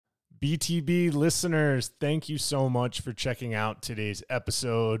BTB listeners, thank you so much for checking out today's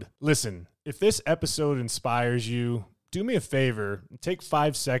episode. Listen, if this episode inspires you, do me a favor, take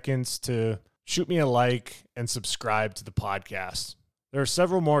 5 seconds to shoot me a like and subscribe to the podcast. There are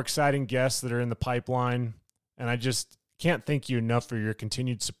several more exciting guests that are in the pipeline, and I just can't thank you enough for your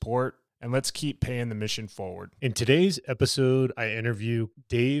continued support, and let's keep paying the mission forward. In today's episode, I interview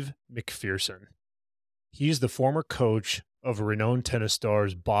Dave MacPherson. He's the former coach of renowned tennis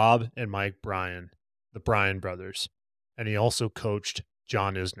stars Bob and Mike Bryan, the Bryan brothers, and he also coached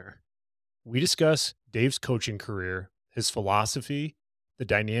John Isner. We discuss Dave's coaching career, his philosophy, the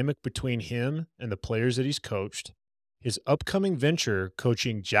dynamic between him and the players that he's coached, his upcoming venture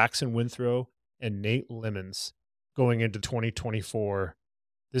coaching Jackson Winthrow and Nate Lemons going into 2024.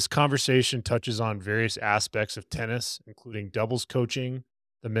 This conversation touches on various aspects of tennis, including doubles coaching,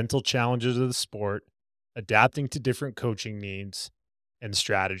 the mental challenges of the sport, adapting to different coaching needs, and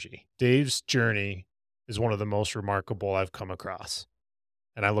strategy. Dave's journey is one of the most remarkable I've come across,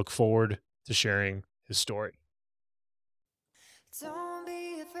 and I look forward to sharing his story. Don't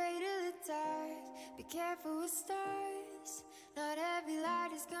be afraid of the dark. Be careful with stars. Not every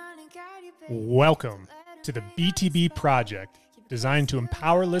light is gonna guide you, baby. Welcome to the BTB Project, designed to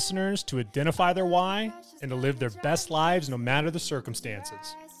empower listeners to identify their why and to live their best lives no matter the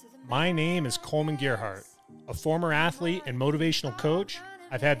circumstances. My name is Coleman Gerhardt. A former athlete and motivational coach,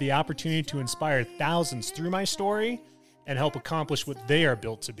 I've had the opportunity to inspire thousands through my story and help accomplish what they are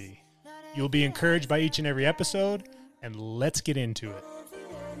built to be. You'll be encouraged by each and every episode, and let's get into it.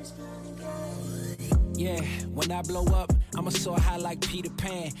 Yeah, when I blow up, I'ma soar high like Peter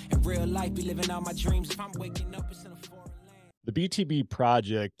Pan. In real life, be living out my dreams. If I'm waking up, it's in a foreign land. The BTB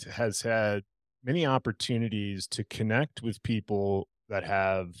Project has had many opportunities to connect with people that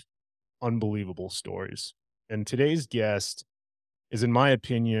have unbelievable stories. And today's guest is, in my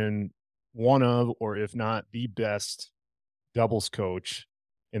opinion, one of, or if not the best doubles coach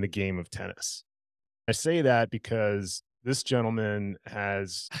in the game of tennis. I say that because this gentleman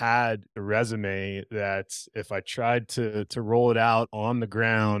has had a resume that if I tried to roll it out on the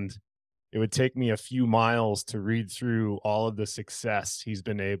ground, it would take me a few miles to read through all of the success he's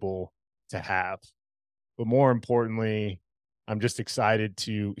been able to have. But more importantly, I'm just excited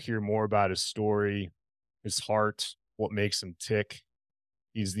to hear more about his story, his heart, what makes him tick.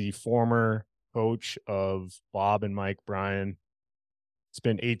 He's the former coach of Bob and Mike Bryan.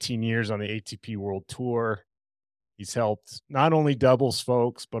 Spent 18 years on the ATP World Tour. He's helped not only doubles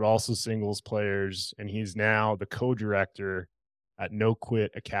folks, but also singles players. And he's now the co-director at No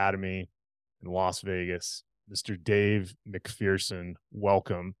Quit Academy in Las Vegas. Mr. Dave MacPherson,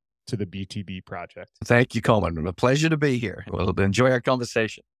 welcome to the BTB Project. Thank you, Coleman. A pleasure to be here. We'll enjoy our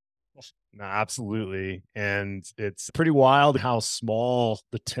conversation. No, absolutely. And it's pretty wild how small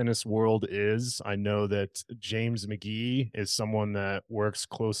the tennis world is. I know that James McGee is someone that works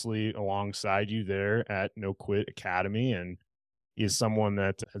closely alongside you there at No Quit Academy. And he is someone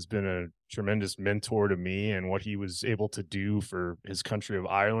that has been a tremendous mentor to me and what he was able to do for his country of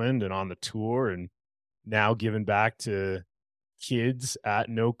Ireland and on the tour, and now giving back to kids at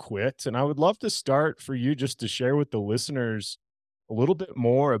No Quit. And I would love to start for you just to share with the listeners a little bit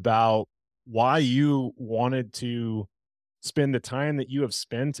more about why you wanted to spend the time that you have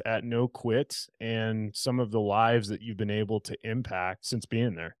spent at No Quit and some of the lives that you've been able to impact since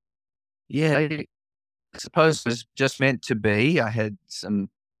being there. Yeah, I suppose it was just meant to be. I had some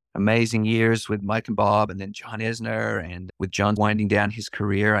amazing years with Mike and Bob and then John Isner, and with John winding down his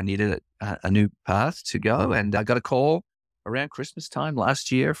career, I needed a new path to go. And I got a call around Christmas time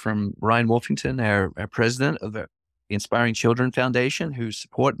last year from Ryan Wolfington, our president of the Inspiring Children Foundation, who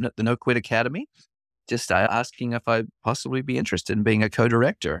support the No Quit Academy, just asking if I'd possibly be interested in being a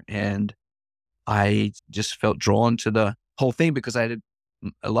co-director. And I just felt drawn to the whole thing because I had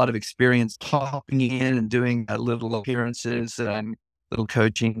a lot of experience popping in and doing little appearances and little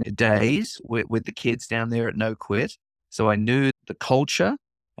coaching days with the kids down there at No Quit. So I knew the culture,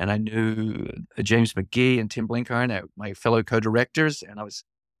 and I knew James McGee and Tim Blinkhorn, my fellow co-directors. And I was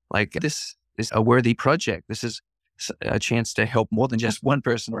like, this is a worthy project. This is a chance to help more than just one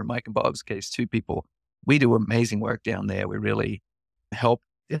person, or in Mike and Bob's case, two people. We do amazing work down there. We really help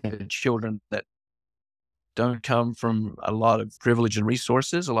children that don't come from a lot of privilege and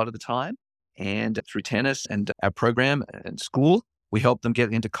resources a lot of the time. And through tennis and our program and school, we help them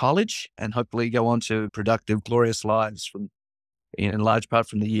get into college and hopefully go on to productive, glorious lives from, in large part,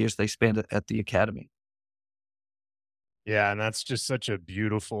 from the years they spent at the academy. Yeah, and that's just such a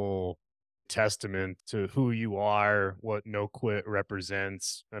beautiful testament to who you are, what No Quit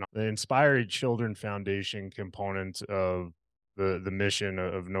represents, and the Inspiring Children Foundation component of the mission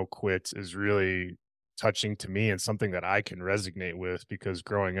of no quits is really touching to me and something that I can resonate with because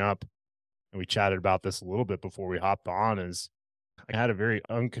growing up, and we chatted about this a little bit before we hopped on, is I had a very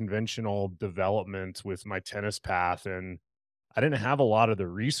unconventional development with my tennis path, and I didn't have a lot of the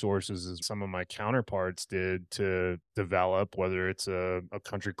resources as some of my counterparts did to develop, whether it's a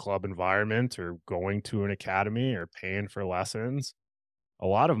country club environment or going to an academy or paying for lessons. A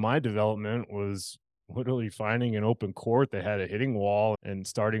lot of my development was literally finding an open court that had a hitting wall and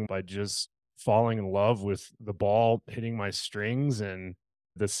starting by just falling in love with the ball hitting my strings and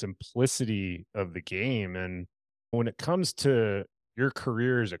the simplicity of the game. And when it comes to your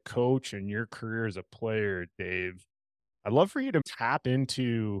career as a coach and your career as a player, Dave, I'd love for you to tap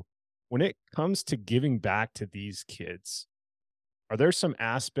into when it comes to giving back to these kids. Are there some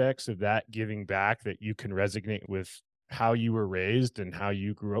aspects of that giving back that you can resonate with how you were raised and how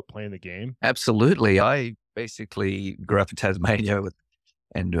you grew up playing the game? Absolutely. I basically grew up in Tasmania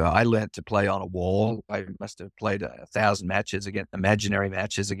and I learned to play on a wall. I must have played 1,000 matches against imaginary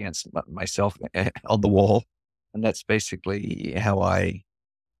matches against myself on the wall. And that's basically how I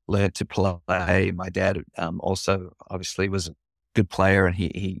learned to play. My dad also obviously was a good player and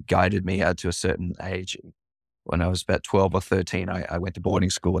he guided me to a certain age. When I was about 12 or 13, I went to boarding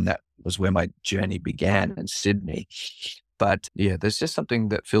school and that was where my journey began in Sydney. But yeah, there's just something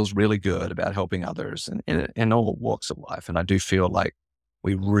that feels really good about helping others and in all walks of life. And I do feel like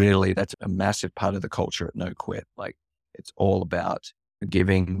that's a massive part of the culture at No Quit. Like it's all about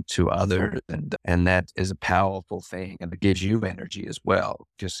giving to others and that is a powerful thing and it gives you energy as well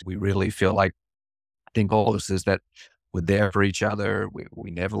because we really feel like I think all of us is that we're there for each other.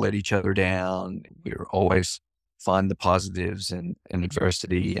 We never let each other down. We're always find the positives in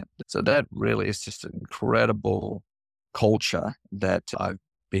adversity. And so that really is just an incredible culture that I've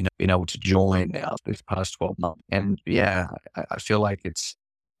been able to join now these past 12 months. And yeah, I feel like it's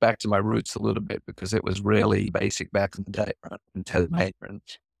back to my roots a little bit because it was really basic back in the day, right? In Tasmania, and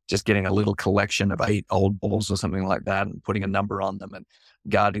just getting a little collection of 8 old balls or something like that and putting a number on them and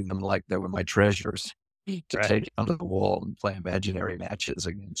guarding them like they were my treasures to Right. take onto the wall and play imaginary matches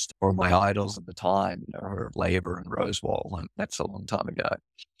against or my idols at the time, or Labour and Rosewall. And that's a long time ago.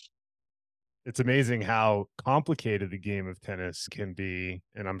 It's amazing how complicated the game of tennis can be,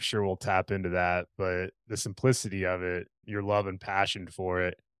 and I'm sure we'll tap into that, but the simplicity of it, your love and passion for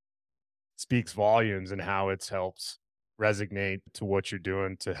it speaks volumes, and how it's helped resonate to what you're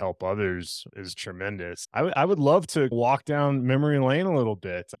doing to help others is tremendous. I would love to walk down memory lane a little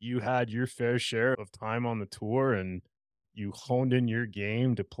bit. You had your fair share of time on the tour and you honed in your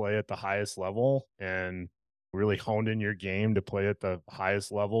game to play at the highest level and really honed in your game to play at the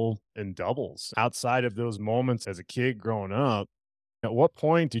highest level in doubles. Outside of those moments as a kid growing up, at what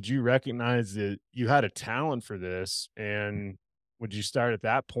point did you recognize that you had a talent for this? And would you start at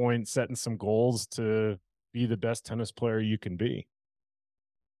that point setting some goals to be the best tennis player you can be?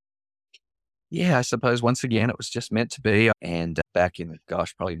 Yeah, I suppose once again, it was just meant to be. And back in,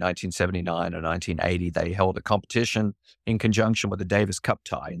 gosh, probably 1979 or 1980, they held a competition in conjunction with the Davis Cup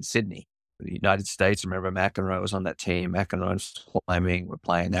tie in Sydney. The United States, remember McEnroe was on that team. McEnroe and Fleming were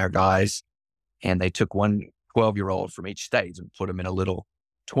playing their guys. And they took one 12-year-old from each state and put them in a little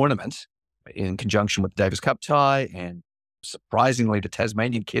tournament in conjunction with the Davis Cup tie. And surprisingly, the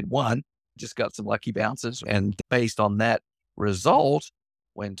Tasmanian kid won, just got some lucky bounces. And based on that result,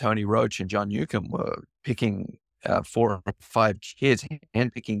 when Tony Roach and John Newcomb were picking 4 or 5 kids,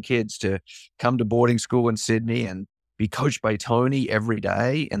 handpicking kids to come to boarding school in Sydney and be coached by Tony every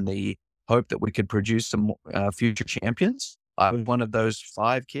day in the hope that we could produce some future champions. I was one of those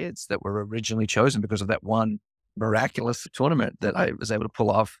 5 kids that were originally chosen because of that one miraculous tournament that I was able to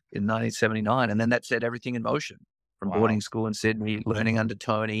pull off in 1979. And then that set everything in motion from Wow. boarding school in Sydney, learning under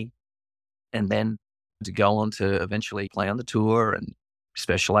Tony, and then to go on to eventually play on the tour and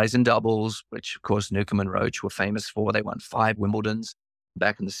specialize in doubles, which of course Newcomb and Roach were famous for. They won 5 Wimbledons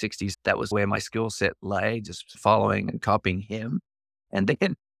back in the 60s. That was where my skill set lay, just following and copying him. And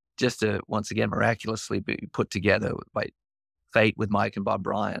then just to once again miraculously be put together by fate with Mike and Bob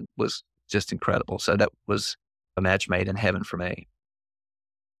Bryan was just incredible. So that was a match made in heaven for me.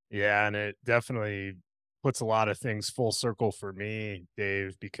 Yeah, and it definitely puts a lot of things full circle for me,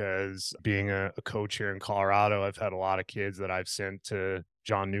 Dave, because being a coach here in Colorado, I've had a lot of kids that I've sent to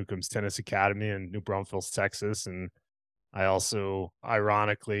John Newcomb's Tennis Academy in New Braunfels, Texas. And I also,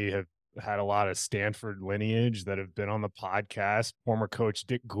 ironically, have had a lot of Stanford lineage that have been on the podcast. Former coach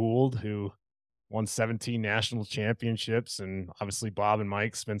Dick Gould, who won 17 national championships. And obviously, Bob and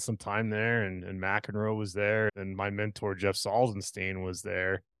Mike spent some time there, and McEnroe was there. And my mentor, Jeff Salzenstein, was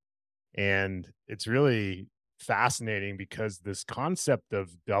there. And it's really fascinating because this concept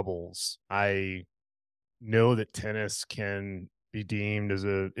of doubles, I know that tennis can be deemed as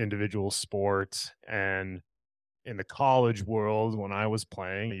a individual sport, and in the college world when I was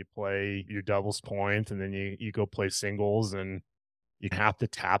playing, you play your doubles point and then you go play singles and you have to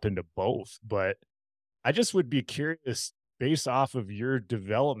tap into both. But I just would be curious based off of your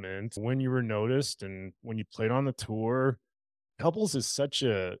development when you were noticed and when you played on the tour. Doubles is such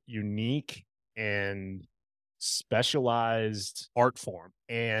a unique and specialized art form.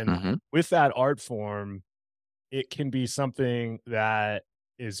 And Hmm. with that art form, it can be something that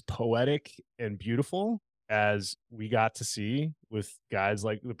is poetic and beautiful, as we got to see with guys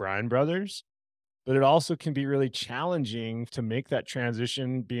like the Bryan brothers, but it also can be really challenging to make that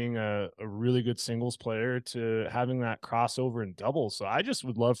transition being a really good singles player to having that crossover in doubles. So I just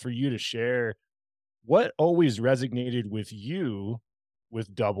would love for you to share what always resonated with you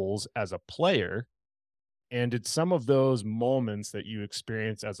with doubles as a player, and did some of those moments that you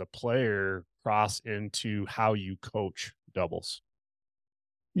experience as a player cross into how you coach doubles?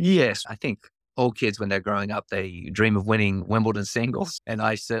 Yes, I think all kids when they're growing up, they dream of winning Wimbledon singles, and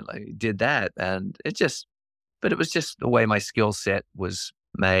I certainly did that. And but it was just the way my skill set was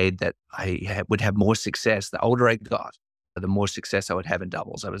made that would have more success. The older I got, the more success I would have in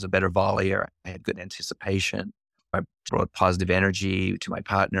doubles. I was a better volleyer. I had good anticipation. I brought positive energy to my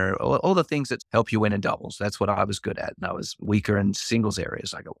partner, all the things that help you win in doubles. That's what I was good at. And I was weaker in singles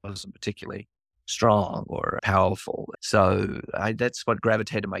areas. Like I wasn't particularly strong or powerful. So that's what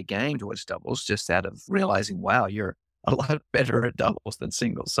gravitated my game towards doubles, just out of realizing, wow, you're a lot better at doubles than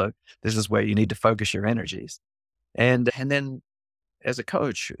singles. So this is where you need to focus your energies. And then as a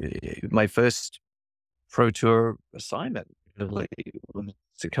coach, my first pro tour assignment really was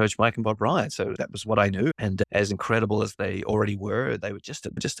to coach Mike and Bob Bryant. So that was what I knew. And as incredible as they already were, they were just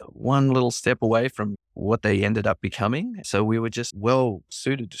one little step away from what they ended up becoming. So we were just well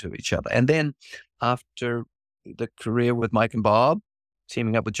suited to each other. And then after the career with Mike and Bob,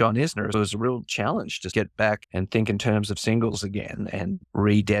 teaming up with John Isner, it was a real challenge to get back and think in terms of singles again and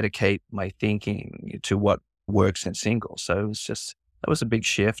rededicate my thinking to what works in singles. So that was a big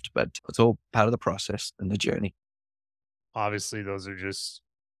shift, but it's all part of the process and the journey. Obviously, those are just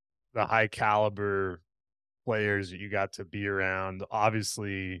the high caliber players that you got to be around.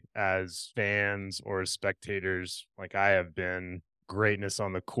 Obviously, as fans or as spectators, like I have been, greatness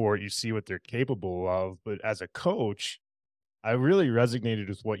on the court, you see what they're capable of. But as a coach, I really resonated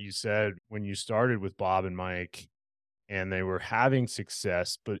with what you said when you started with Bob and Mike, and they were having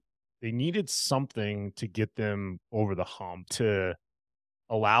success, but they needed something to get them over the hump, to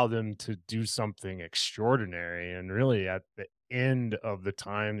allow them to do something extraordinary. And really, at the end of the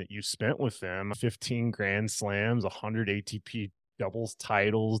time that you spent with them, 15 Grand Slams, 100 ATP doubles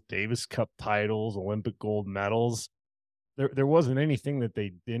titles, Davis Cup titles, Olympic gold medals. There wasn't anything that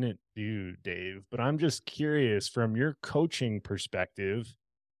they didn't do, Dave. But I'm just curious, from your coaching perspective,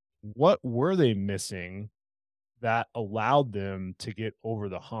 what were they missing that allowed them to get over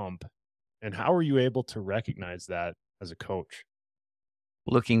the hump? And how were you able to recognize that as a coach?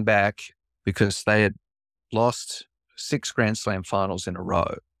 Looking back, because they had lost 6 Grand Slam finals in a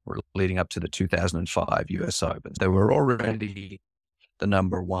row leading up to the 2005 US Open. They were already the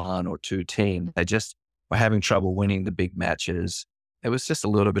number 1 or 2 team. They just were having trouble winning the big matches. It was just a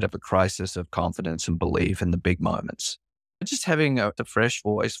little bit of a crisis of confidence and belief in the big moments. Just having a fresh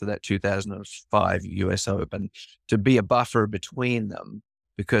voice for that 2005 US Open to be a buffer between them,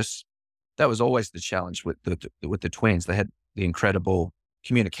 because that was always the challenge with the twins. They had the incredible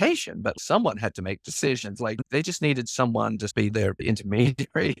communication, but someone had to make decisions. Like they just needed someone to be their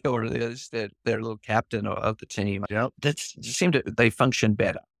intermediary or their little captain of the team. Yep. That seemed they functioned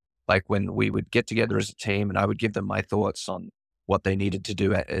better. Like when we would get together as a team and I would give them my thoughts on what they needed to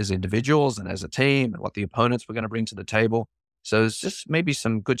do as individuals and as a team and what the opponents were going to bring to the table. So it's just maybe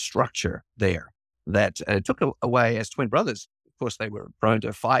some good structure there that took away as twin brothers. Of course, they were prone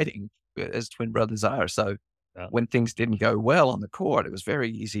to fighting as twin brothers are. So when things didn't go well on the court, it was very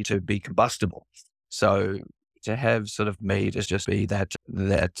easy to be combustible. So to have sort of me to just be that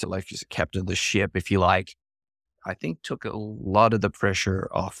like captain of the ship, if you like, I think took a lot of the pressure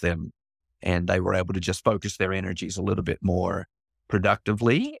off them, and they were able to just focus their energies a little bit more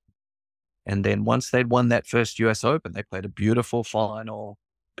productively. And then once they'd won that first US Open, they played a beautiful final,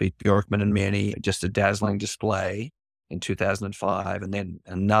 beat Bjorkman and Manny, just a dazzling display in 2005, and then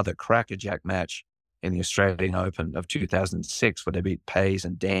another crackerjack match in the Australian Open of 2006 where they beat Pays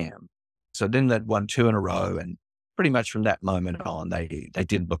and Dam. So then they'd won 2 in a row, and pretty much from that moment on, they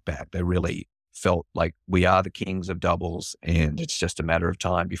didn't look back. They really felt like we are the kings of doubles, and it's just a matter of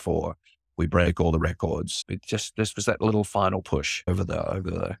time before we break all the records. This was that little final push over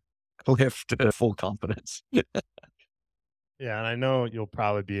the cliff to full confidence. Yeah, and I know you'll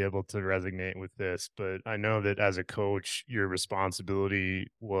probably be able to resonate with this, but I know that as a coach, your responsibility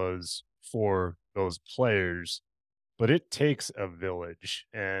was for those players, but it takes a village.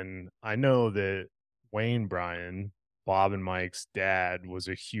 And I know that Wayne Bryan, Bob and Mike's dad, was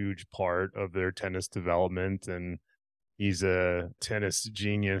a huge part of their tennis development, and he's a tennis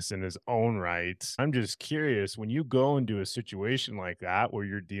genius in his own right. I'm just curious, when you go into a situation like that where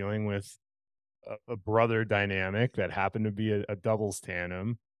you're dealing with a brother dynamic that happened to be a doubles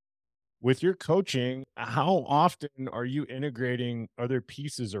tandem, with your coaching, how often are you integrating other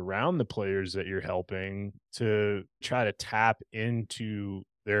pieces around the players that you're helping to try to tap into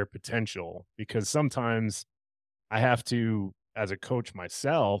their potential? Because sometimes I have to, as a coach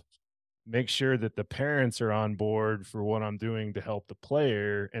myself, make sure that the parents are on board for what I'm doing to help the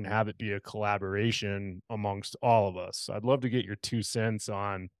player and have it be a collaboration amongst all of us. So I'd love to get your 2 cents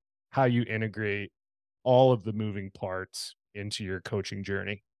on how you integrate all of the moving parts into your coaching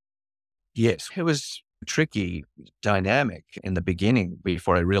journey. Yes, it was a tricky dynamic in the beginning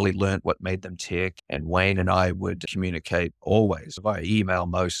before I really learned what made them tick. And Wayne and I would communicate always via email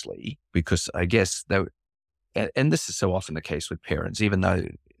mostly, because I guess they were, and this is so often the case with parents, even though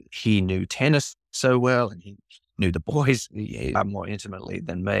he knew tennis so well and he knew the boys more intimately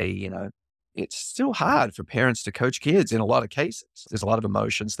than me, it's still hard for parents to coach kids in a lot of cases. There's a lot of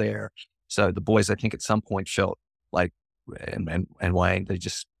emotions there. So the boys, I think at some point felt like, and Wayne, they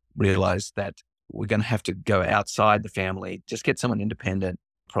just realized that we're going to have to go outside the family, just get someone independent,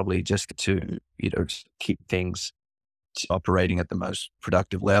 probably just to, keep things operating at the most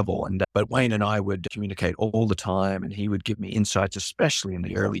productive level. But Wayne and I would communicate all the time, and he would give me insights, especially in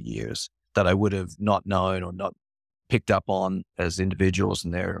the early years, that I would have not known or not picked up on as individuals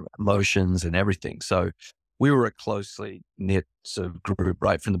and their emotions and everything. So we were a closely knit sort of group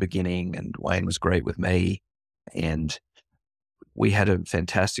right from the beginning, and Wayne was great with me. And we had a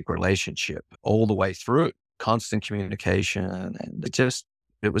fantastic relationship all the way through, constant communication. And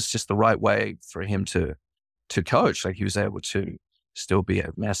it was just the right way for him to coach. Like, he was able to still be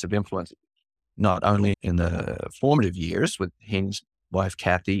a massive influence, not only in the formative years with his wife,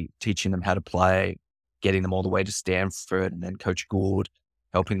 Kathy, teaching them how to play, getting them all the way to Stanford, and then Coach Gould,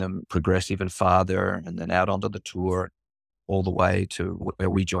 helping them progress even farther, and then out onto the tour, all the way to where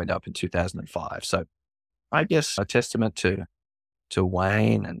we joined up in 2005. So I guess a testament to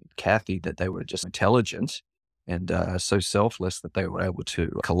Wayne and Kathy, that they were just intelligent and so selfless that they were able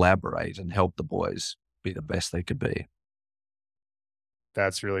to collaborate and help the boys be the best they could be.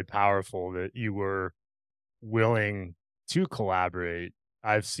 That's really powerful that you were willing to collaborate.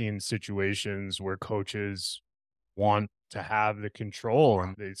 I've seen situations where coaches want to have the control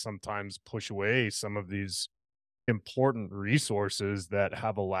and they sometimes push away some of these important resources that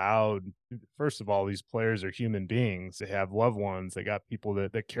have allowed, first of all, these players are human beings. They have loved ones, they got people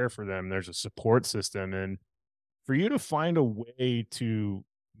that care for them. There's a support system. And for you to find a way to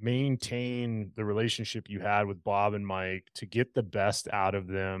maintain the relationship you had with Bob and Mike, to get the best out of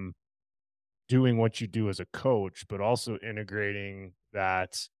them doing what you do as a coach, but also integrating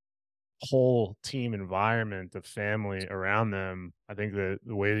that whole team environment of family around them. I think that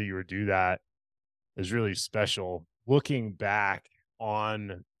the way that you would do that is really special. Looking back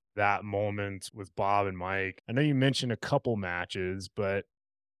on that moment with Bob and Mike, I know you mentioned a couple matches, but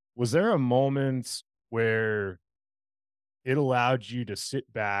was there a moment where it allowed you to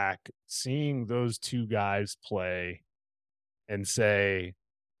sit back, seeing those two guys play, and say,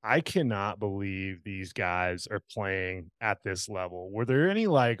 I cannot believe these guys are playing at this level? Were there any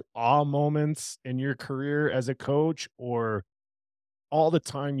like awe moments in your career as a coach, or all the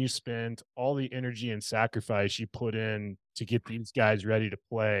time you spent, all the energy and sacrifice you put in to get these guys ready to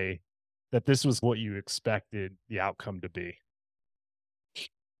play, that this was what you expected the outcome to be?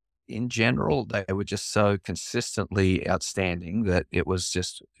 In general, they were just so consistently outstanding that it was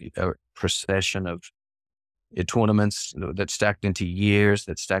just a procession of tournaments that stacked into years,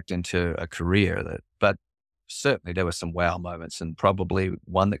 that stacked into a career. But certainly there were some wow moments, and probably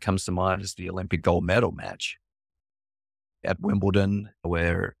one that comes to mind is the Olympic gold medal match at Wimbledon,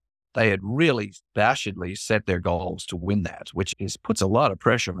 where they had really bashedly set their goals to win that, which puts a lot of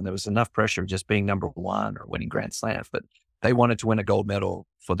pressure. And there was enough pressure just being number one or winning Grand Slams, but they wanted to win a gold medal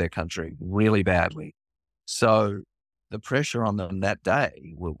for their country really badly. So the pressure on them that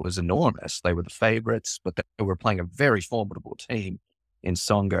day was enormous. They were the favorites, but they were playing a very formidable team in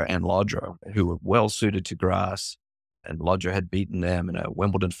Songa and Lodra, who were well suited to grass. And Lodra had beaten them in a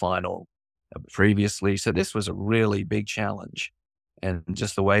Wimbledon final previously. So this was a really big challenge. And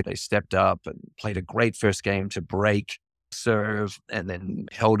just the way they stepped up and played a great first game to break serve and then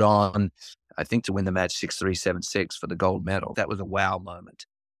held on, I think, to win the match 6-3, 7-6 for the gold medal. That was a wow moment.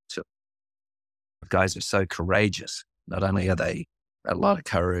 So guys are so courageous. Not only are they a lot of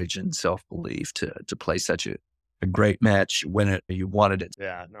courage and self-belief to play such a great match when you wanted it.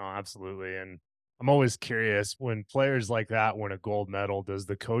 Yeah, no, absolutely. And I'm always curious, when players like that win a gold medal, does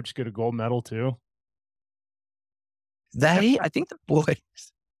the coach get a gold medal too? I think the boys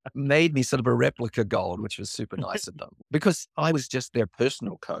made me sort of a replica gold, which was super nice of them because I was just their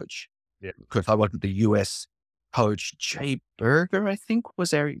personal coach. Yeah. Because I wasn't the US coach. Jay Berger, I think,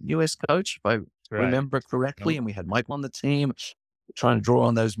 was our US coach, if I remember correctly. Nope. And we had Mike on the team trying to draw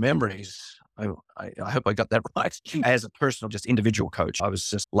on those memories. I hope I got that right. As a personal, just individual coach, I was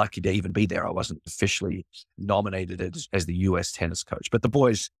just lucky to even be there. I wasn't officially nominated as the US tennis coach, but the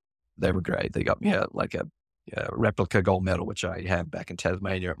boys, they were great. They got me a replica gold medal, which I have back in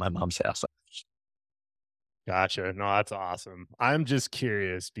Tasmania at my mom's house. Gotcha. No, that's awesome. I'm just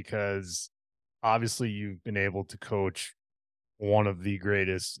curious because obviously you've been able to coach one of the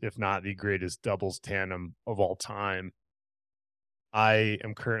greatest, if not the greatest doubles tandem of all time. I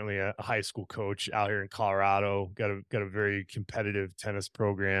am currently a high school coach out here in Colorado. Got a very competitive tennis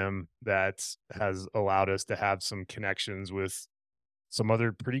program that has allowed us to have some connections with some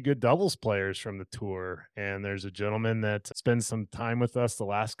other pretty good doubles players from the tour. And there's a gentleman that spends some time with us the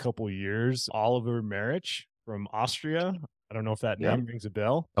last couple of years, Oliver Maric from Austria. I don't know if that Yeah. name rings a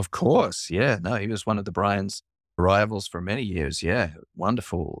bell. Of course. Yeah. No, he was one of the Brian's rivals for many years. Yeah.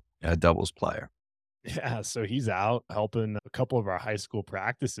 Wonderful doubles player. Yeah, so he's out helping a couple of our high school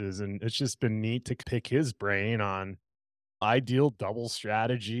practices, and it's just been neat to pick his brain on ideal double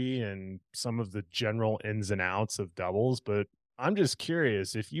strategy and some of the general ins and outs of doubles. But I'm just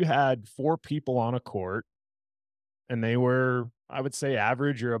curious, if you had four people on a court and they were, I would say,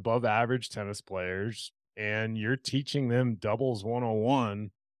 average or above average tennis players, and you're teaching them doubles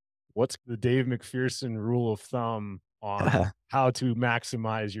 101, what's the Dave MacPherson rule of thumb on how to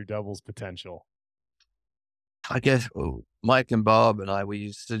maximize your doubles potential? I guess Mike and Bob and we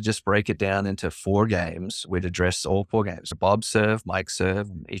used to just break it down into 4 games. We'd address all 4 games. Bob serve, Mike serve,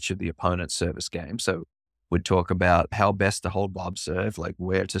 and each of the opponent's service games. So we'd talk about how best to hold Bob serve, like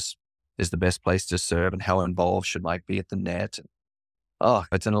where is the best place to serve and how involved should Mike be at the net.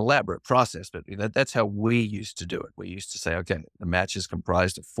 It's an elaborate process, but that's how we used to do it. We used to say, okay, the match is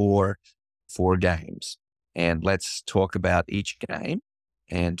comprised of four games, and let's talk about each game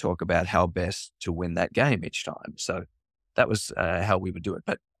and talk about how best to win that game each time. So that was how we would do it.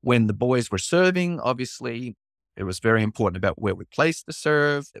 But when the boys were serving, obviously, it was very important about where we placed the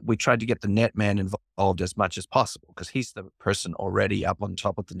serve. We tried to get the net man involved as much as possible because he's the person already up on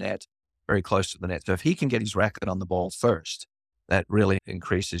top of the net, very close to the net. So if he can get his racket on the ball first, that really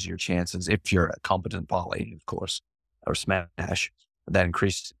increases your chances. If you're a competent volley, of course, or smash, that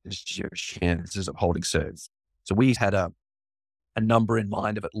increases your chances of holding serve. So we had a number in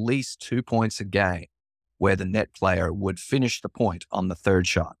mind of at least 2 points a game where the net player would finish the point on the third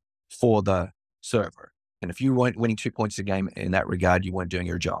shot for the server. And if you weren't winning 2 points a game in that regard, you weren't doing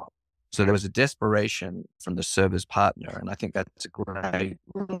your job. So there was a desperation from the server's partner. And I think that's a great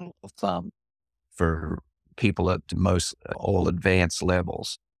rule of thumb for people at most all advanced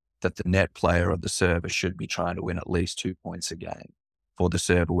levels, that the net player or the server should be trying to win at least 2 points a game for the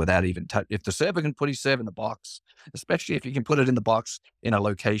server without even if the server can put his serve in the box, especially if he can put it in the box in a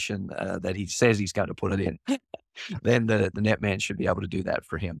location that he says he's going to put it in, then the net man should be able to do that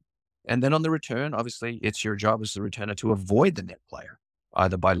for him. And then on the return, obviously, it's your job as the returner to avoid the net player,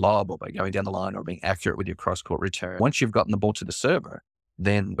 either by lob or by going down the line or being accurate with your cross-court return. Once you've gotten the ball to the server,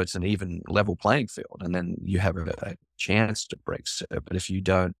 then it's an even level playing field, and then you have a chance to break serve. But if you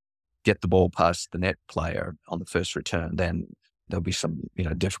don't get the ball past the net player on the first return, then there'll be some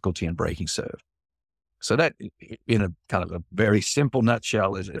difficulty in breaking serve. So that, in a kind of a very simple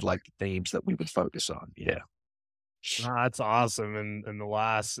nutshell, is like the themes that we would focus on. Yeah. That's awesome. And the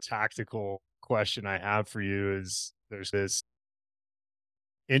last tactical question I have for you is, there's this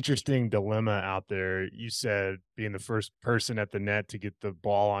interesting dilemma out there. You said being the first person at the net to get the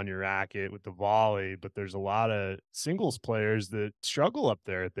ball on your racket with the volley, but there's a lot of singles players that struggle up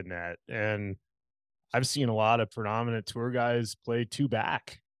there at the net. And I've seen a lot of predominant tour guys play 2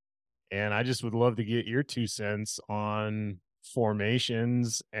 back. And I just would love to get your 2 cents on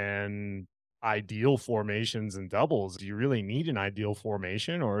formations and ideal formations and doubles. Do you really need an ideal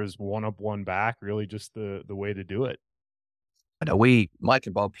formation, or is 1 up, 1 back really just the way to do it? I know Mike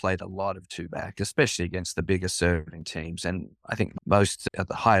and Bob played a lot of 2 back, especially against the bigger serving teams. And I think most at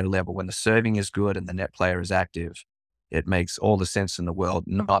the higher level, when the serving is good and the net player is active, it makes all the sense in the world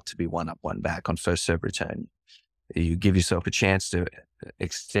not to be one up, one back on first serve return. You give yourself a chance to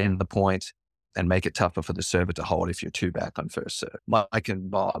extend the point and make it tougher for the server to hold if you're two back on first serve. Mike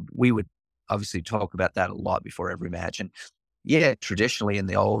and Bob, we would obviously talk about that a lot before every match. And yeah, traditionally in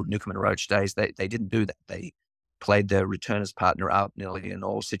the old Newcomb and Roach days, they didn't do that. They played their returner's partner out nearly in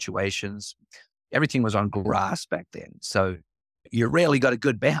all situations. Everything was on grass back then. So you rarely got a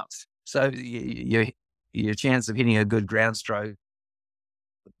good bounce. So your chance of hitting a good ground stroke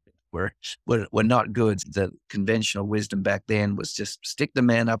were not good. The conventional wisdom back then was just stick the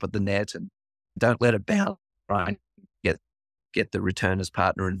man up at the net and don't let it bounce. Right, get the returner's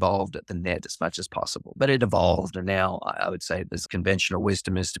partner involved at the net as much as possible. But it evolved, and now I would say this conventional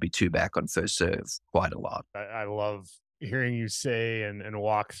wisdom is to be two back on first serve quite a lot. I love hearing you say and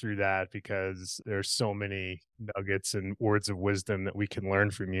walk through that, because there's so many nuggets and words of wisdom that we can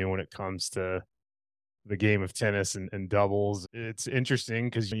learn from you when it comes to the game of tennis and doubles. It's interesting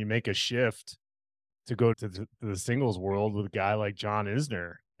because you make a shift to go to the singles world with a guy like John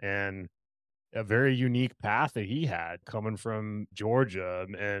Isner, and a very unique path that he had coming from Georgia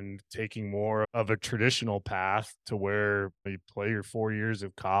and taking more of a traditional path to where you play your 4 years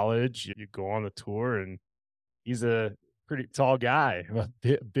of college, you go on the tour, and he's a pretty tall guy,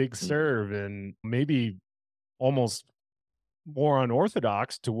 a big serve, and maybe almost more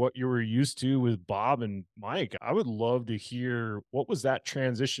unorthodox to what you were used to with Bob and Mike. I would love to hear, what was that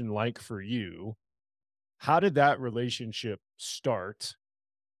transition like for you? How did that relationship start?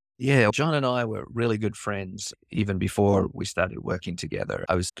 Yeah, John and I were really good friends even before we started working together.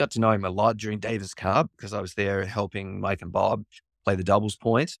 Got to know him a lot during Davis Cup because I was there helping Mike and Bob play the doubles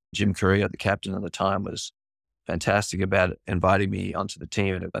point. Jim Courier, the captain at the time, was fantastic about inviting me onto the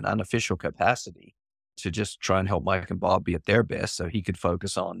team in an unofficial capacity to just try and help Mike and Bob be at their best so he could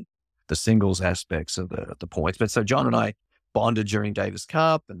focus on the singles aspects of the points. But so John and I bonded during Davis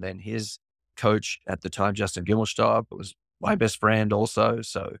Cup, and then his coach at the time, Justin Gimelstob, was my best friend also.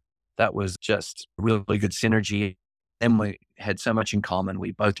 So that was just really good synergy. And we had so much in common.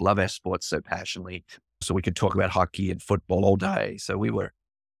 We both love our sports so passionately. So we could talk about hockey and football all day. So we were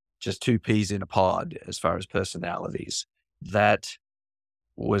just two peas in a pod as far as personalities. That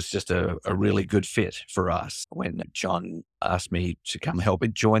was just a really good fit for us. When John asked me to come help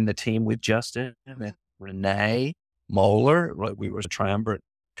and join the team with Justin and Renee Moeller, we were a triumvirate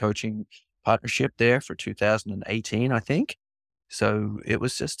coaching partnership there for 2018, I think. So it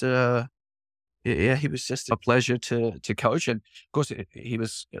was just he was just a pleasure to coach. And of course, he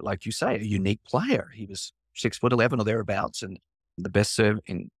was, like you say, a unique player. He was 6'11" or thereabouts, and the best serve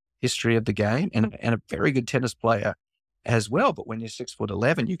in history of the game, and a very good tennis player as well. But when you're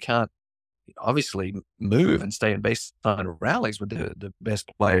 6'11", you can't obviously move and stay in baseline rallies with the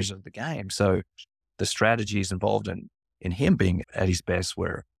best players of the game. So the strategies involved in him being at his best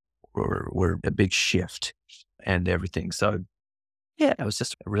were a big shift and everything. So yeah, it was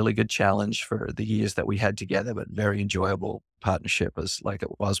just a really good challenge for the years that we had together, but very enjoyable partnership as like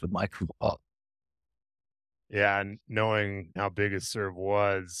it was with Mike and Bob. Yeah, and knowing how big his serve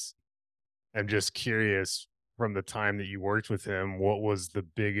was, I'm just curious, from the time that you worked with him, what was the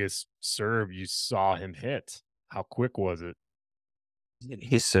biggest serve you saw him hit? How quick was it?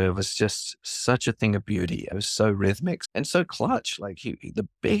 His serve was just such a thing of beauty. It was so rhythmic and so clutch. Like the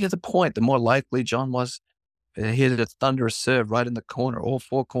bigger the point, the more likely John was to hit a thunderous serve right in the corner, all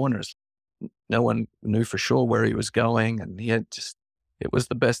four corners. No one knew for sure where he was going, and it was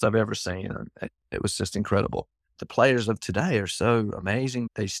the best I've ever seen. It was just incredible. The players of today are so amazing.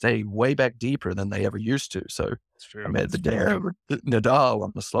 They stay way back deeper than they ever used to. So It's true. I mean, Nadal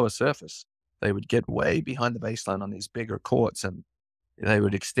on the slower surface, they would get way behind the baseline on these bigger courts, and they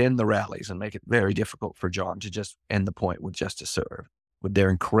would extend the rallies and make it very difficult for John to just end the point with just a serve, with their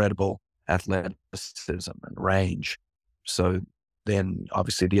incredible athleticism and range. So then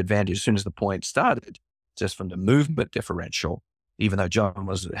obviously the advantage, as soon as the point started, just from the movement differential, even though John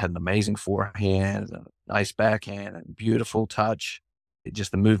had an amazing forehand, a nice backhand, and beautiful touch,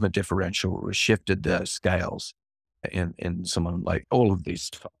 just the movement differential shifted the scales in someone like all of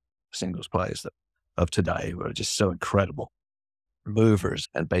these singles players of today were just so incredible movers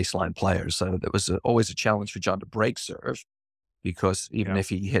and baseline players. So there was always a challenge for John to break serve, because even if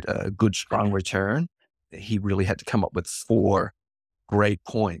he hit a good, strong return, he really had to come up with 4 great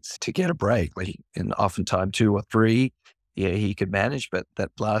points to get a break. And oftentimes 2 or 3, he could manage, but that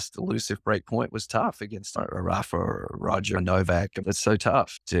last elusive break point was tough against a Rafa or Roger or Novak. It's so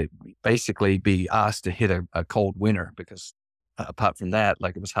tough to basically be asked to hit a cold winner, because apart from that,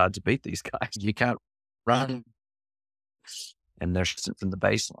 it was hard to beat these guys. You can't run, and they're from the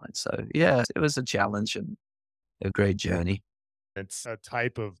baseline. So yeah, it was a challenge, and a great journey. It's a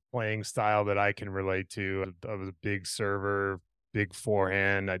type of playing style that I can relate to. I was a big server, big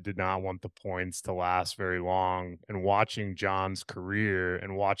forehand. I did not want the points to last very long. And watching John's career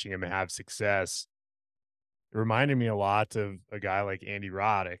and watching him have success, it reminded me a lot of a guy like Andy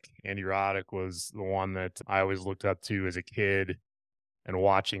Roddick. Andy Roddick was the one that I always looked up to as a kid and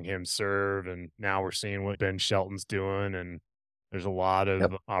watching him serve. And now we're seeing what Ben Shelton's doing. And there's a lot Yep.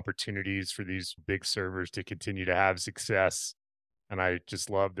 of opportunities for these big servers to continue to have success. And I just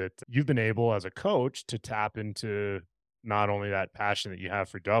love that you've been able as a coach to tap into not only that passion that you have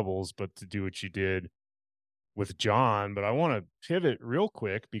for doubles, but to do what you did with John. But I want to pivot real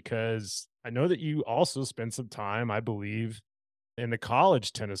quick because I know that you also spent some time, I believe, in the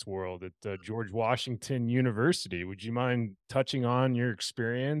college tennis world at George Washington University. Would you mind touching on your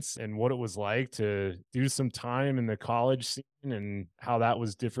experience and what it was like to do some time in the college scene and how that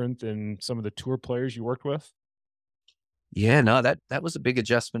was different than some of the tour players you worked with? Yeah, no, that was a big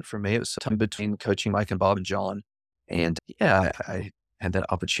adjustment for me. It was time between coaching Mike and Bob and John. And yeah, I had that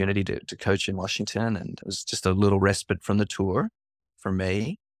opportunity to coach in Washington, and it was just a little respite from the tour for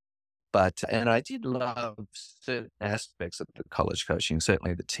me. But and I did love certain aspects of the college coaching,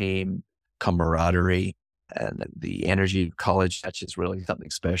 certainly the team camaraderie and the energy of college. That's just really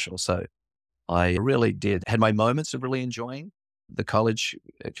something special. So I really did had my moments of really enjoying the college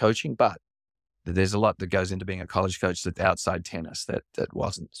coaching, but there's a lot that goes into being a college coach that's outside tennis that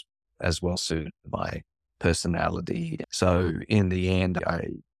wasn't as well suited to my personality. So in the end, I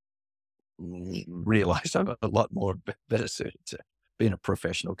realized I'm a lot more better suited to being a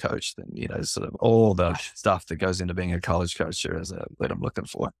professional coach than, sort of all the stuff that goes into being a college coach that I'm looking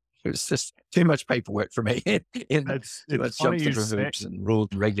for. It was just too much paperwork for me in too It's much funny jumps you through say hoops and rules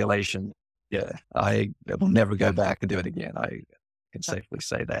and regulation. Yeah, I will never go back and do it again. I can safely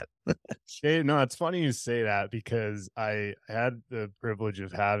say that. No, it's funny you say that because I had the privilege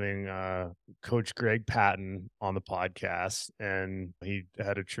of having Coach Greg Patton on the podcast, and he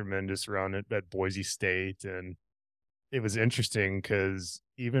had a tremendous run at Boise State. And it was interesting because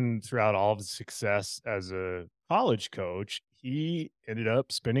even throughout all of his success as a college coach, he ended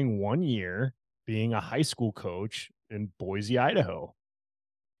up spending 1 year being a high school coach in Boise, Idaho.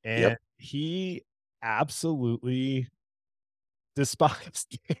 Yep. And he absolutely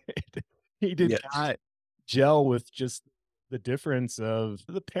despised it. He did Yeah. not gel with just the difference of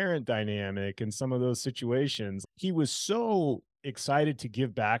the parent dynamic and some of those situations. He was so excited to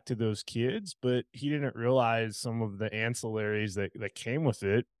give back to those kids, but he didn't realize some of the ancillaries that came with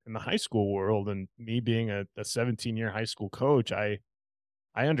it in the high school world. And me being a 17-year high school coach, I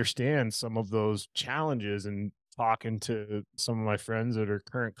understand some of those challenges and talking to some of my friends that are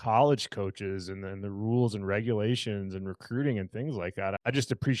current college coaches and then the rules and regulations and recruiting and things like that. I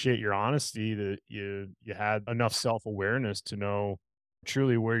just appreciate your honesty that you had enough self-awareness to know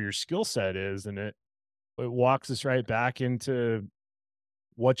truly where your skill set is. And it walks us right back into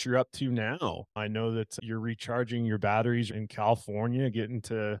what you're up to now. I know that you're recharging your batteries in California, getting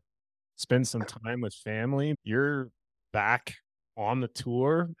to spend some time with family. You're back on the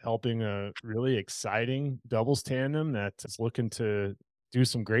tour, helping a really exciting doubles tandem that is looking to do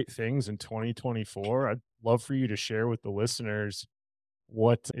some great things in 2024. I'd love for you to share with the listeners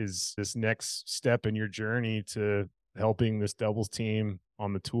what is this next step in your journey to helping this doubles team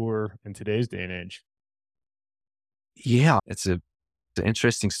on the tour in today's day and age. Yeah, it's an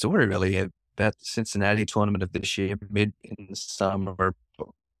interesting story, really. That Cincinnati tournament of this year, mid in the summer,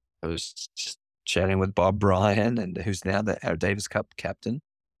 I was just chatting with Bob Bryan, and who's now our Davis Cup captain,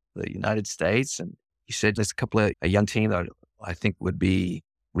 for the United States, and he said there's a young team that I think would be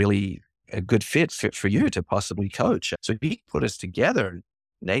really a good fit for you to possibly coach. So he put us together,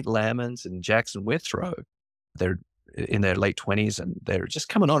 Nate Lammons and Jackson Withrow. They're in their late 20s, and they're just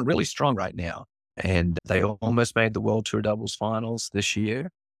coming on really strong right now. And they almost made the World Tour doubles finals this year.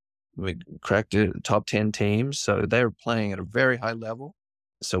 We cracked the top 10 teams. So they were playing at a very high level.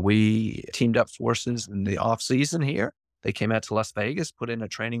 So we teamed up forces in the off season here. They came out to Las Vegas, put in a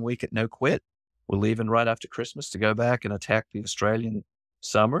training week at No Quit. We're leaving right after Christmas to go back and attack the Australian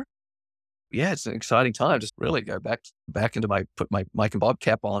summer. Yeah, it's an exciting time. Just really go back into put my Mike and Bob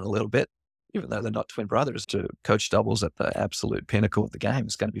cap on a little bit, even though they're not twin brothers, to coach doubles at the absolute pinnacle of the game.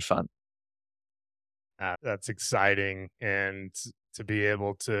 It's going to be fun. That's exciting. And to be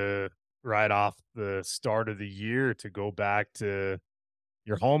able to right off the start of the year to go back to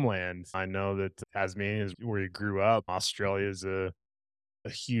your homeland. I know that Tasmania is where you grew up. Australia is a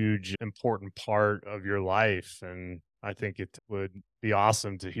huge, important part of your life. And I think it would be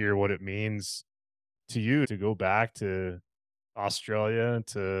awesome to hear what it means to you to go back to Australia,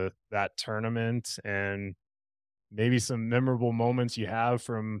 to that tournament, and maybe some memorable moments you have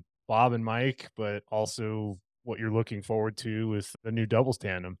from Bob and Mike, but also what you're looking forward to with the new doubles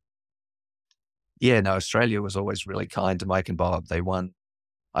tandem. Yeah, no, Australia was always really kind to Mike and Bob. They won,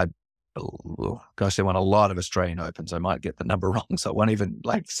 I, gosh, they won a lot of Australian Opens. I might get the number wrong, so I won't even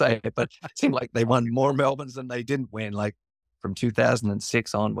like say it, but it seemed like they won more Melbournes than they didn't win, like from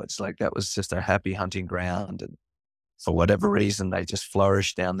 2006 onwards. Like that was just their happy hunting ground. And for whatever reason, they just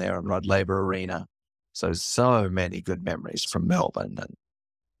flourished down there in Rod Laver Arena. So many good memories from Melbourne and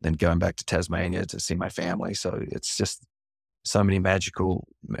then going back to Tasmania to see my family. So it's just so many magical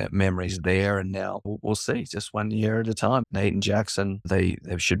memories there. And now we'll see, just 1 year at a time. Nate and Jackson, they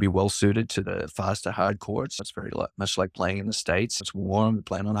should be well suited to the faster hard courts. It's very much like playing in the States. It's warm, we're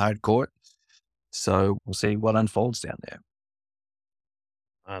playing on a hard court. So we'll see what unfolds down there.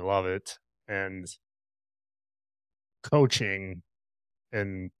 I love it. And coaching,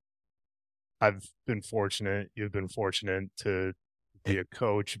 and I've been fortunate, you've been fortunate to be a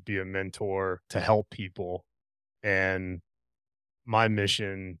coach, be a mentor, to help people. And my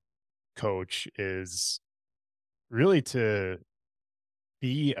mission, coach, is really to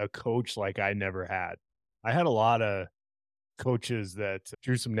be a coach like I never had. I had a lot of coaches that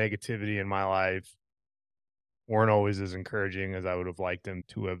drew some negativity in my life, weren't always as encouraging as I would have liked them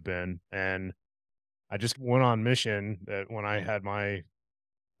to have been. And I just went on mission that when I had my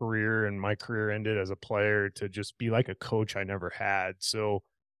career and my career ended as a player, to just be like a coach I never had. So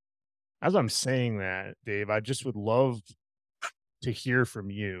as I'm saying that, Dave, I just would love to hear from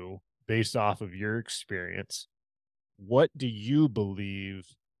you based off of your experience. What do you believe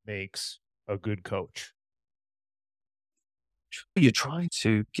makes a good coach? You're trying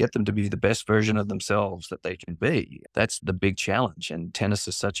to get them to be the best version of themselves that they can be. That's the big challenge. And tennis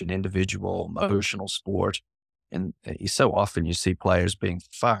is such an individual, emotional sport. And so often you see players being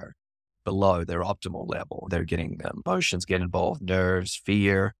far below their optimal level. They're getting emotions get involved, nerves,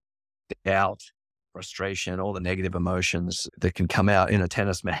 fear, doubt, frustration, all the negative emotions that can come out in a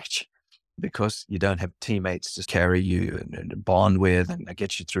tennis match because you don't have teammates to carry you and bond with and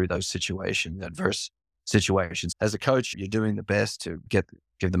get you through those situations, adverse situations. As a coach, you're doing the best to give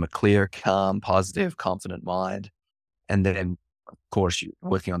them a clear, calm, positive, confident mind. And then, of course, you're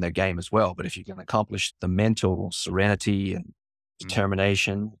working on their game as well. But if you can accomplish the mental serenity and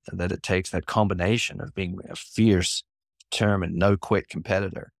determination that it takes, that combination of being a fierce, determined, no quit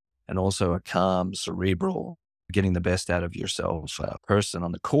competitor, and also a calm, cerebral, getting the best out of yourself person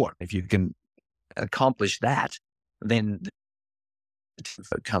on the court. If you can accomplish that, then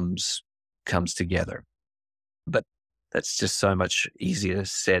it comes together. But that's just so much easier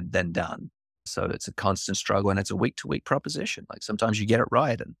said than done. So it's a constant struggle and it's a week to week proposition. Like sometimes you get it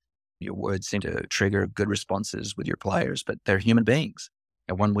right and your words seem to trigger good responses with your players, but they're human beings.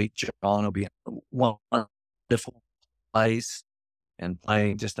 And 1 week, John will be in one wonderful place and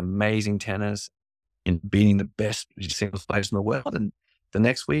playing just amazing tennis and beating the best singles players in the world. And the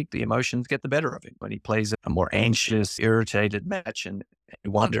next week, the emotions get the better of him when he plays a more anxious, irritated match. And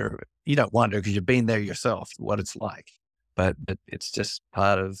you don't wonder because you've been there yourself, what it's like. But it's just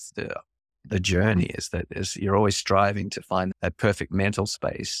part of the journey is you're always striving to find that perfect mental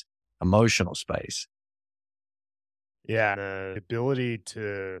space, emotional space. Yeah. The ability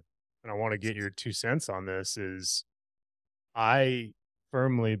to, and I want to get your 2 cents on this, is I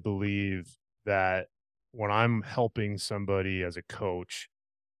firmly believe that when I'm helping somebody as a coach,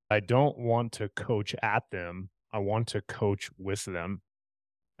 I don't want to coach at them. I want to coach with them.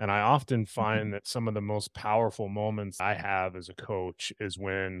 And I often find that some of the most powerful moments I have as a coach is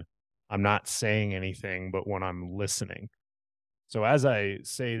when I'm not saying anything, but when I'm listening. So as I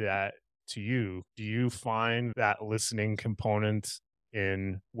say that to you, do you find that listening component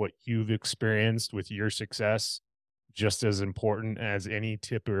in what you've experienced with your success just as important as any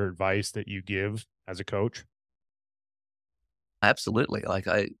tip or advice that you give as a coach? Absolutely.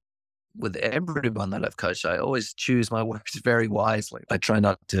 With everyone that I've coached, I always choose my words very wisely. I try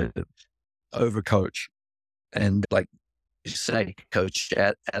not to overcoach and like you say, coach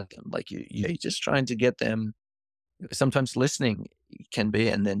at them. Like you're just trying to get them. Sometimes listening can be,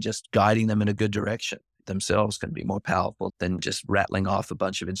 and then just guiding them in a good direction themselves can be more powerful than just rattling off a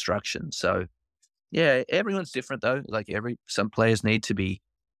bunch of instructions. So yeah, everyone's different though. Some players need to be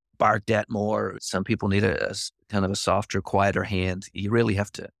barked at more. Some people need a kind of a softer, quieter hand. You really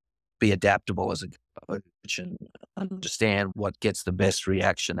have to be adaptable as a coach and understand what gets the best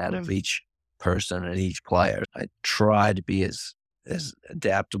reaction out of each person and each player. I try to be as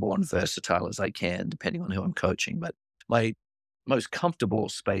adaptable and versatile as I can, depending on who I'm coaching. But my most comfortable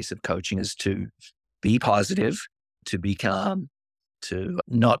space of coaching is to be positive, to be calm, to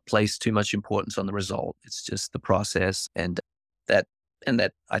not place too much importance on the result. It's just the process, and that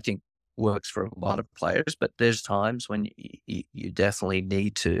I think works for a lot of players. But there's times when you definitely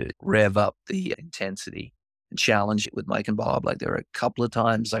need to rev up the intensity and challenge it with Mike and Bob. Like there are a couple of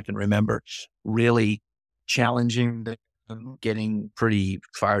times I can remember really challenging getting pretty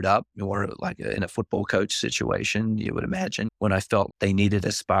fired up, or like in a football coach situation, you would imagine, when I felt they needed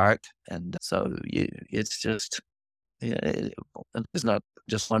a spark. And so it's just, it's not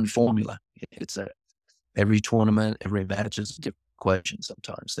just one formula. It's every tournament, every match is a different question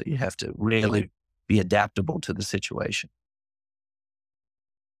sometimes. So you have to really be adaptable to the situation.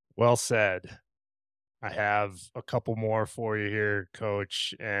 Well said. I have a couple more for you here,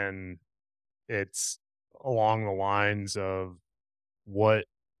 Coach, and it's along the lines of what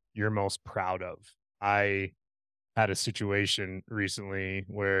you're most proud of. I had a situation recently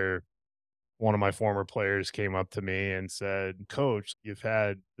where one of my former players came up to me and said, Coach, you've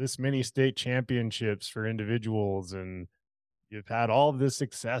had this many state championships for individuals and you've had all of this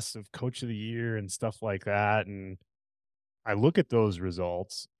success of coach of the year and stuff like that. And I look at those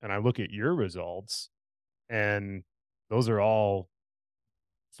results and I look at your results, and those are all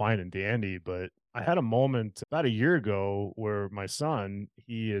fine and dandy. But I had a moment about a year ago where my son,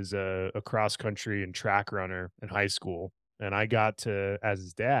 he is a cross country and track runner in high school. And I got to, as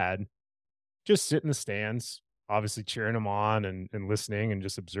his dad, just sit in the stands, obviously cheering him on and listening and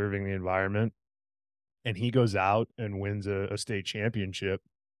just observing the environment. And he goes out and wins a state championship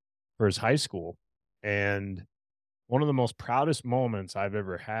for his high school. And one of the most proudest moments I've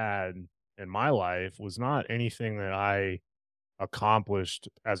ever had in my life was not anything that I accomplished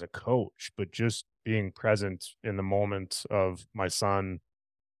as a coach, but just being present in the moment of my son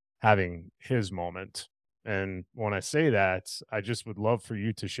having his moment. And when I say that, I just would love for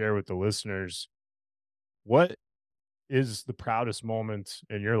you to share with the listeners, what is the proudest moment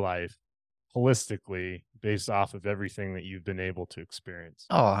in your life holistically based off of everything that you've been able to experience?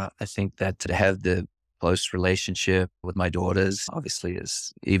 Oh, I think that to have the close relationship with my daughters, obviously,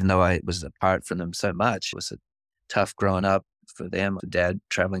 is, even though I was apart from them so much, it was a tough growing up for them, the dad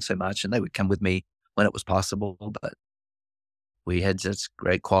traveling so much, and they would come with me when it was possible. But we had just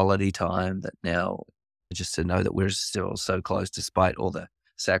great quality time that now, just to know that we're still so close despite all the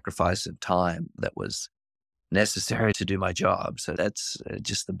sacrifice of time that was necessary to do my job. So that's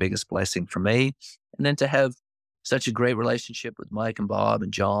just the biggest blessing for me. And then to have such a great relationship with Mike and Bob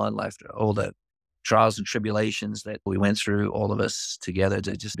and John after all the trials and tribulations that we went through, all of us together,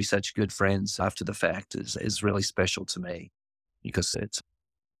 to just be such good friends after the fact is really special to me, because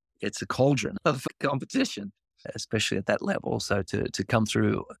it's a cauldron of competition, especially at that level. So to come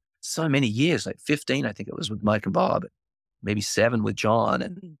through so many years, like 15, I think it was with Mike and Bob, maybe 7 with John,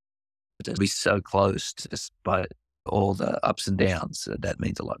 and to be so close despite all the ups and downs, that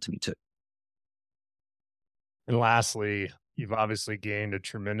means a lot to me too. And lastly, you've obviously gained a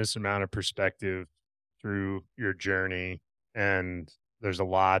tremendous amount of perspective through your journey, and there's a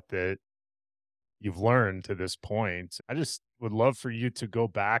lot that you've learned to this point. I just would love for you to go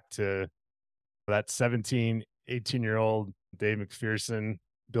back to that 17, 18-year-old Dave MacPherson,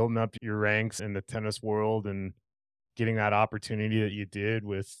 building up your ranks in the tennis world and getting that opportunity that you did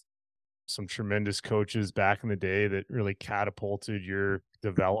with some tremendous coaches back in the day that really catapulted your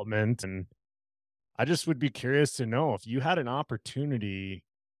development. And I just would be curious to know, if you had an opportunity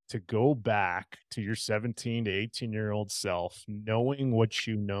to go back to your 17 to 18-year-old self, knowing what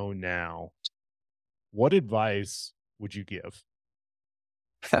you know now, what advice would you give?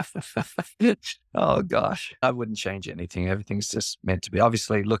 Oh gosh, I wouldn't change anything. Everything's just meant to be.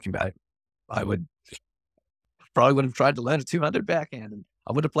 Obviously, looking back, I probably would have tried to learn a 200 backhand, and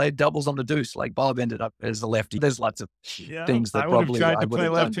I would have played doubles on the deuce like Bob ended up as a lefty. There's lots of things that I would have probably tried I to would play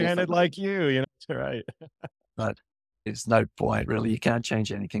have done left-handed differently. like you know, that's right. But there's no point really. You can't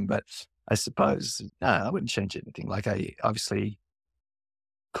change anything. But I suppose, no, I wouldn't change anything. Like I obviously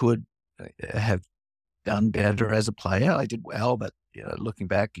could have done better as a player. I did well, but looking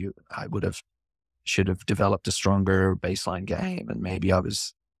back, I should have developed a stronger baseline game. And maybe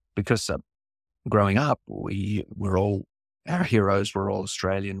because growing up, our heroes were all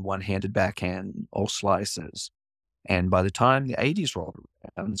Australian, one-handed backhand, all slices. And by the time the 80s rolled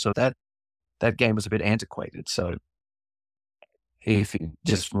around, so that game was a bit antiquated. So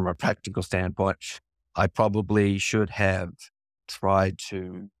just from a practical standpoint, I probably should have tried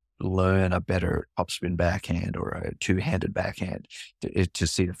to learn a better topspin backhand or a two-handed backhand to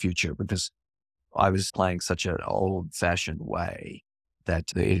see the future, because I was playing such an old-fashioned way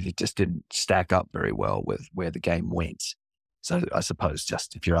that it just didn't stack up very well with where the game went. So I suppose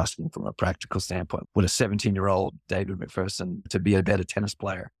just if you're asking from a practical standpoint, would a 17-year-old David MacPherson to be a better tennis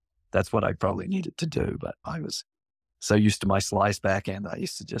player? That's what I probably needed to do. But I was so used to my slice backhand, I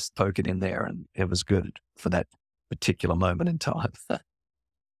used to just poke it in there and it was good for that particular moment in time.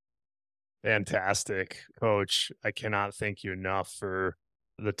 Fantastic, Coach. I cannot thank you enough for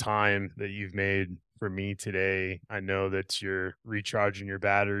the time that you've made for me today. I know that you're recharging your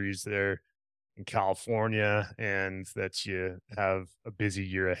batteries there in California and that you have a busy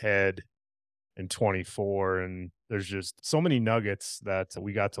year ahead in 24. And there's just so many nuggets that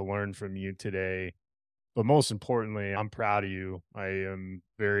we got to learn from you today. But most importantly, I'm proud of you. I am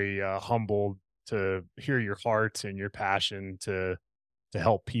very humbled to hear your heart and your passion to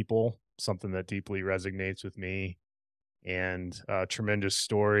help people, something that deeply resonates with me. And a tremendous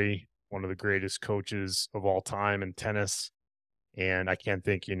story, one of the greatest coaches of all time in tennis. And I can't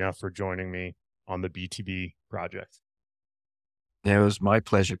thank you enough for joining me on the BTB project. It was my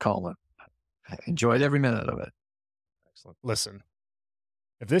pleasure, Colin. I enjoyed every minute of it. Excellent. Listen,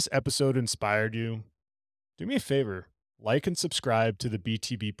 if this episode inspired you, do me a favor, like and subscribe to the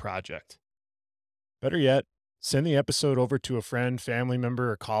BTB project. Better yet, send the episode over to a friend, family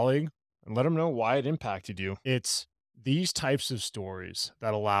member, or colleague and let them know why it impacted you. It's these types of stories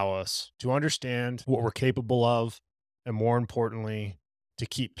that allow us to understand what we're capable of and, more importantly, to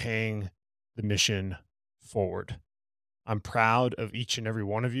keep paying the mission forward. I'm proud of each and every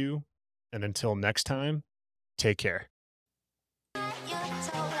one of you. And until next time, take care. You're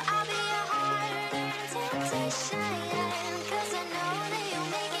told I'll be your heart, temptation.